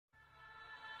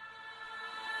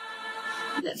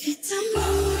내 피땀물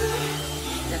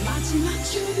내 마지막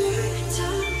춤을 더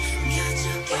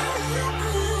가져가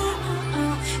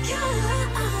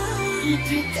내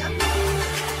피땀물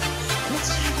내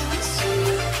차가운 숨을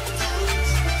더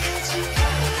가져가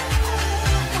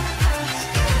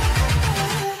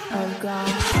Oh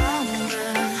God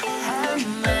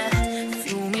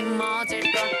숨이 멎을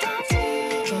것 같아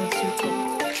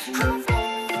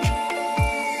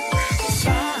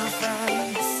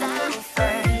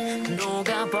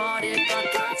녹아버릴 것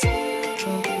같아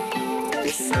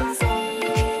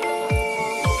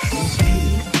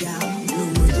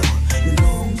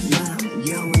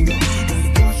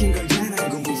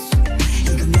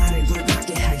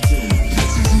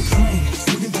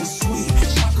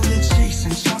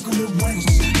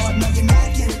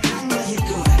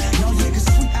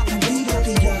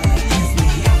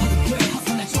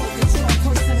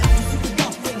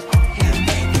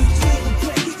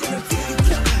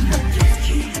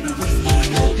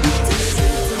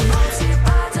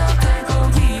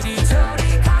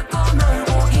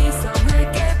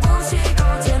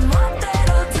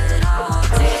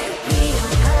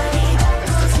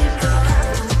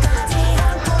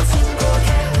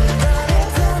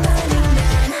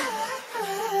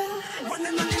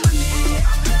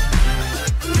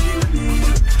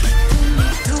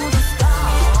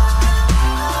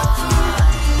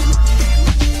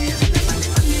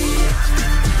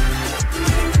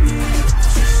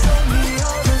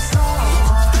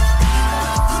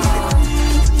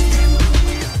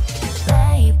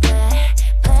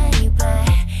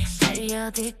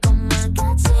어디 것만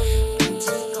같이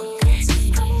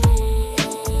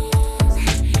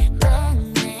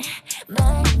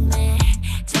매일매일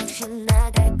정신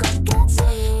나갈 것 같이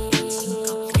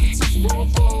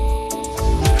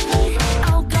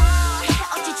Oh God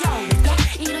어찌 좋을까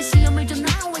이런 시험을 좀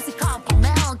나와 있을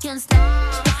거면 Can't stop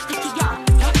느끼어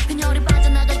그녀를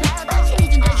빠져나가다 다시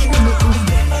잊은 적이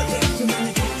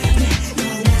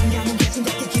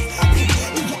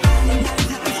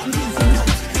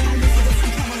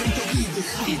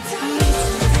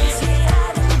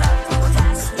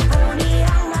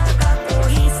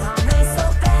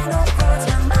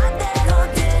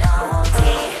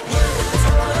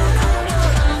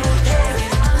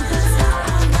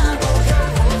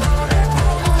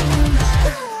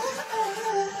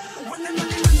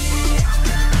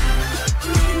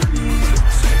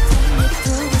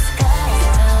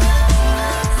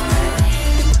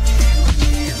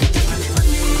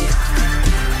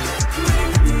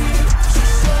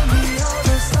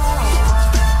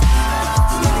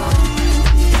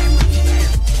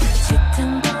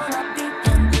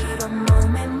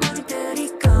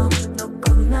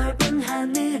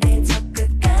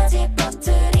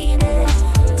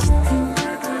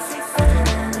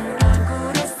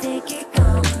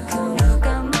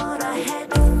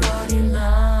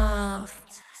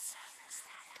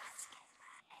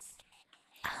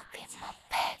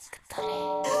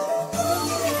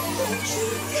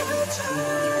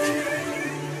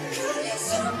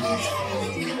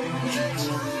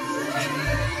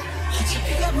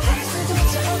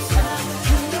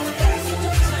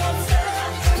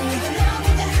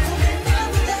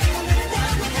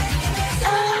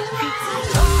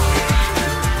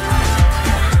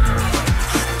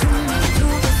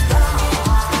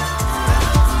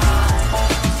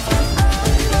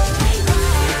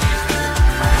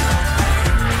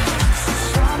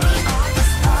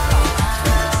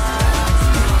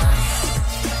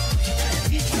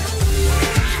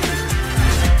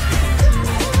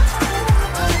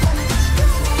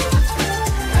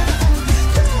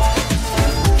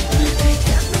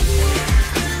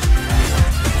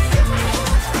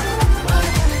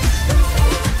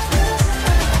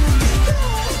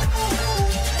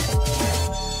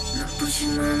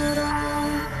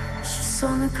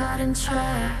손을 가린 채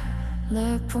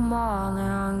내 품 안에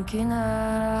안기네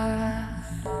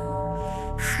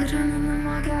흐르는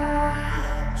음악에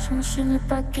정신을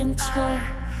뺏긴 채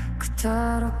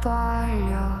그대로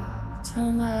빨려드네